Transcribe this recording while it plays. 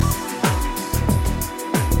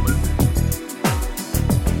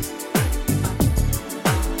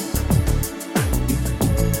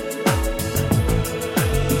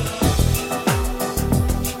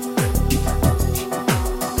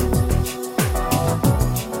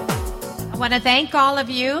want to thank all of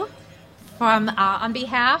you on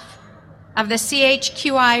behalf of the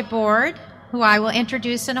CHQI board, who I will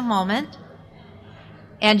introduce in a moment,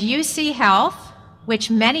 and UC Health, which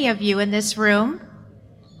many of you in this room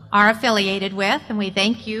are affiliated with, and we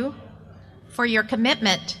thank you for your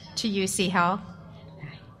commitment to UC Health.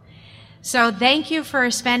 So thank you for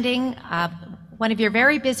spending one of your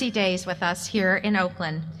very busy days with us here in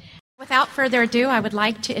Oakland. Without further ado, I would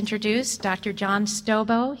like to introduce Dr. John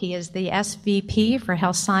Stobo. He is the SVP for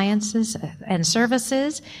Health Sciences and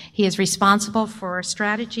Services. He is responsible for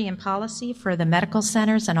strategy and policy for the medical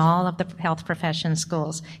centers and all of the health profession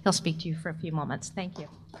schools. He'll speak to you for a few moments. Thank you.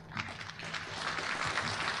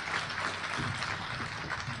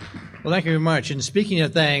 Well, thank you very much. And speaking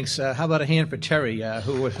of thanks, how about a hand for Terry,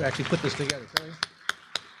 who actually put this together. Terry?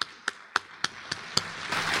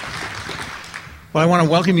 Well, I want to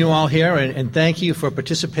welcome you all here and thank you for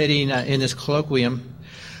participating in this colloquium.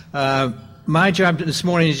 My job this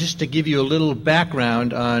morning is just to give you a little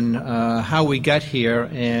background on how we got here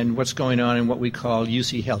and what's going on in what we call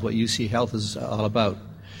UC Health, what UC Health is all about.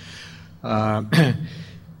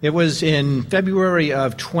 It was in February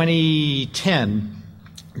of 2010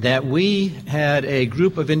 that we had a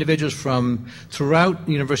group of individuals from throughout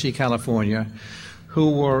the University of California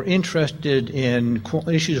who were interested in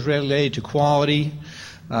issues related to quality,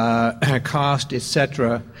 cost,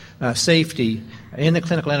 etc., safety in the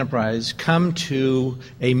clinical enterprise, come to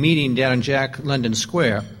a meeting down in Jack London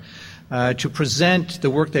Square to present the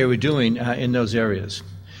work they were doing in those areas.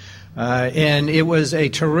 And it was a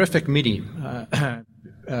terrific meeting.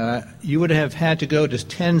 You would have had to go to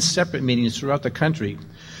 10 separate meetings throughout the country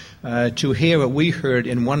to hear what we heard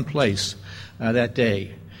in one place that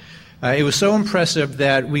day. It was so impressive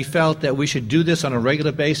that we felt that we should do this on a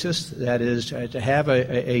regular basis, that is, to have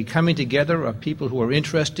a coming together of people who are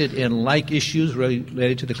interested in like issues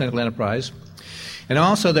related to the clinical enterprise, and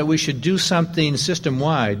also that we should do something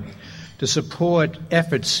system-wide to support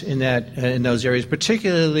efforts in those areas,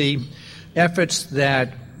 particularly efforts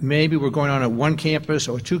that maybe were going on at one campus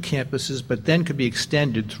or two campuses, but then could be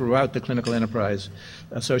extended throughout the clinical enterprise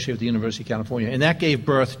associated with the University of California. And that gave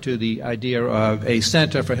birth to the idea of a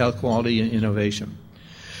Center for Health Quality and Innovation.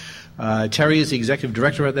 Terry is the executive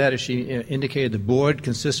director of that. As she indicated, the board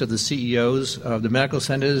consists of the CEOs of the medical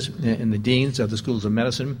centers and the deans of the schools of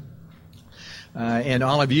medicine. And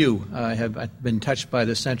all of you have been touched by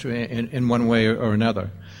the center in one way or another.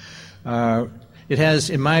 It has,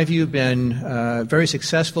 in my view, been very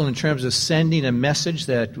successful in terms of sending a message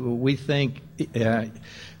that we think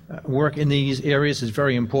work in these areas is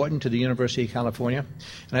very important to the University of California.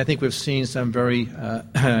 And I think we've seen some very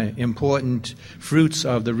important fruits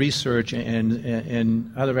of the research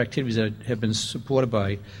and other activities that have been supported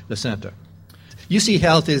by the center. UC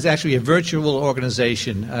Health is actually a virtual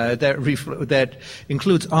organization that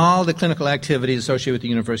includes all the clinical activities associated with the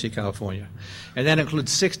University of California. And that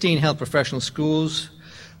includes 16 health professional schools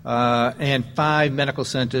and 5 medical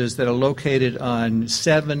centers that are located on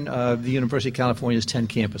 7 of the University of California's 10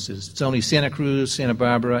 campuses. It's only Santa Cruz, Santa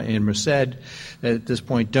Barbara, and Merced that at this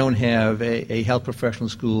point don't have a health professional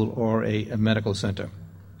school or a medical center.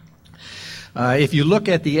 If you look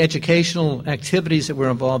at the educational activities that we're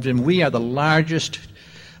involved in, we are the largest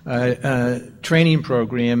training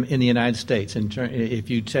program in the United States if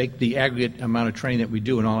you take the aggregate amount of training that we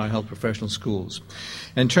do in all our health professional schools.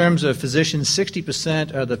 In terms of physicians,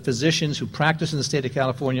 60% of the physicians who practice in the state of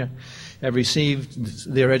California have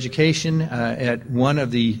received their education at one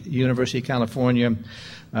of the University of California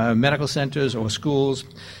medical centers or schools,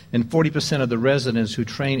 and 40% of the residents who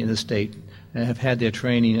train in the state have had their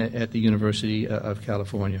training at the University of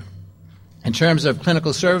California. In terms of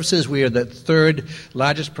clinical services, we are the 3rd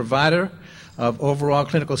largest provider of overall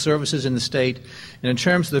clinical services in the state. And in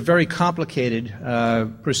terms of the very complicated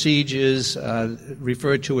procedures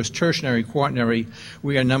referred to as tertiary, quaternary,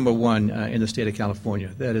 we are number 1 in the state of California.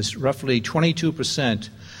 That is roughly 22%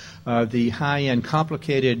 of the high-end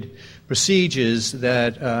complicated procedures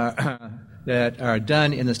that are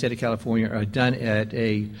done in the state of California are done at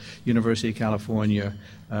a University of California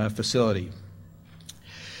facility.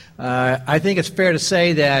 I think it's fair to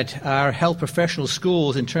say that our health professional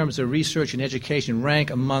schools, in terms of research and education,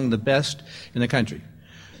 rank among the best in the country.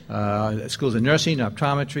 Schools of nursing,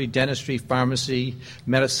 optometry, dentistry, pharmacy,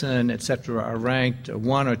 medicine, etc. are ranked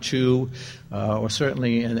 1 or 2, or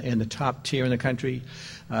certainly in the top tier in the country.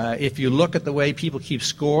 If you look at the way people keep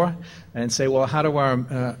score and say, well, how do our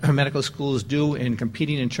medical schools do in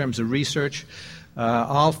competing in terms of research?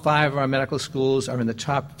 All 5 of our medical schools are in the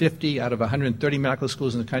top 50 out of 130 medical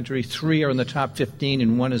schools in the country. 3 are in the top 15,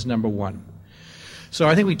 and 1 is number 1. So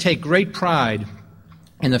I think we take great pride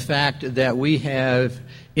in the fact that we have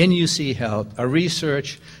in UC Health a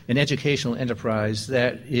research and educational enterprise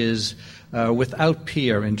that is without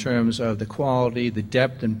peer in terms of the quality, the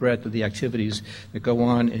depth and breadth of the activities that go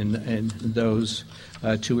on in those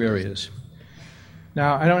two areas.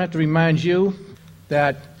 Now, I don't have to remind you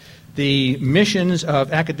that the missions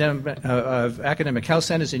of academic health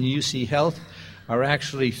centers in UC Health are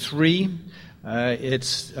actually three.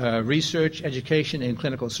 It's research, education, and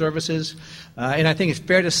clinical services. And I think it's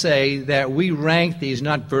fair to say that we rank these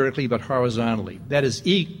not vertically but horizontally. That is,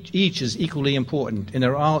 each is equally important, and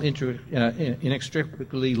they're all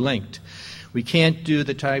inextricably linked. We can't do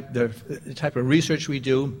the type of research we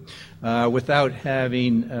do without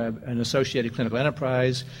having an associated clinical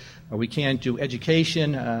enterprise. We can't do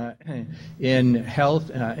education in health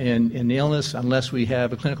and in illness unless we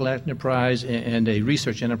have a clinical enterprise and a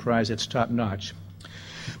research enterprise that's top-notch.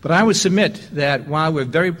 But I would submit that while we're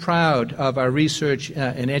very proud of our research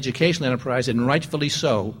and educational enterprise, and rightfully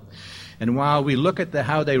so, and while we look at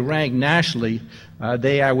how they rank nationally,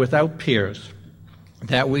 they are without peers,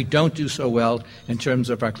 that we don't do so well in terms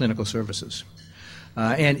of our clinical services.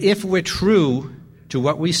 And if we're true to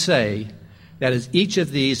what we say, that is, each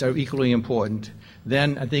of these are equally important,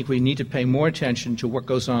 then I think we need to pay more attention to what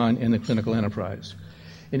goes on in the clinical enterprise.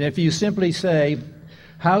 And if you simply say,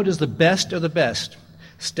 how does the best of the best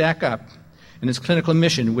stack up in its clinical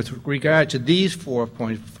mission with regard to these 4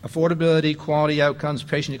 points, affordability, quality outcomes,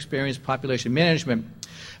 patient experience, population management,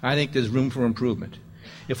 I think there's room for improvement.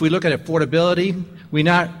 If we look at affordability, we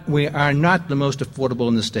are not the most affordable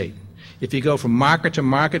in the state. If you go from market to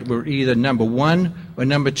market, we're either number one or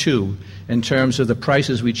number two in terms of the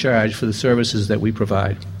prices we charge for the services that we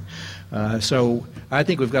provide. So I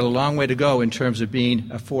think we've got a long way to go in terms of being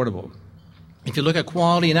affordable. If you look at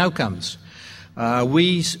quality and outcomes,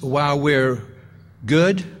 while we're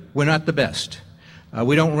good, we're not the best.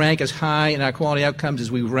 We don't rank as high in our quality outcomes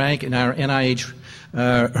as we rank in our NIH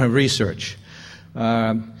research.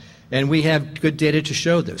 And we have good data to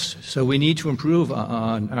show this. So we need to improve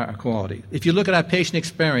on our quality. If you look at our patient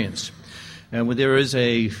experience, there is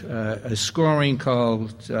a scoring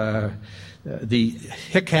called the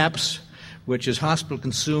HCAHPS, which is Hospital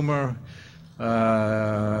Consumer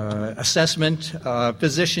Assessment,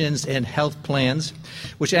 Physicians and Health Plans,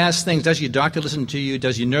 which asks things: does your doctor listen to you?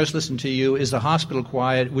 Does your nurse listen to you? Is the hospital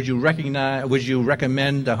quiet? Would you recommend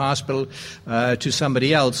the hospital to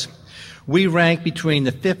somebody else? We rank between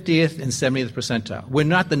the 50th and 70th percentile. We're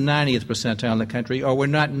not the 90th percentile in the country, or we're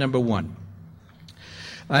not number one.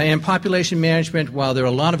 In population management, while there are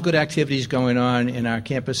a lot of good activities going on in our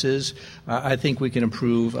campuses, I think we can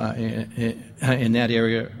improve in that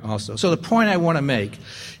area also. So the point I want to make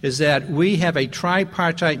is that we have a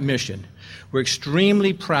tripartite mission. We're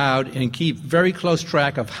extremely proud and keep very close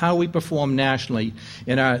track of how we perform nationally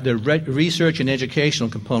in the research and educational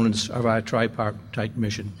components of our tripartite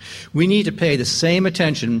mission. We need to pay the same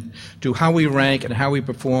attention to how we rank and how we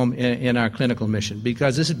perform in our clinical mission,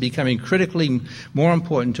 because this is becoming critically more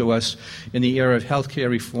important to us in the era of healthcare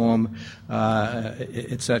reform,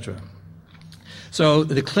 et cetera. So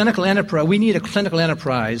the clinical enterprise, we need a clinical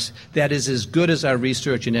enterprise that is as good as our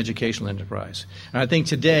research and educational enterprise. And I think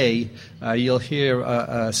today you'll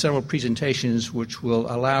hear several presentations which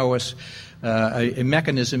will allow us a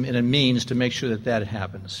mechanism and a means to make sure that that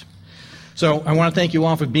happens. So I want to thank you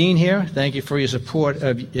all for being here. Thank you for your support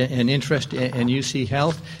and interest in UC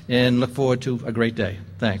Health, and look forward to a great day.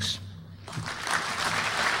 Thanks.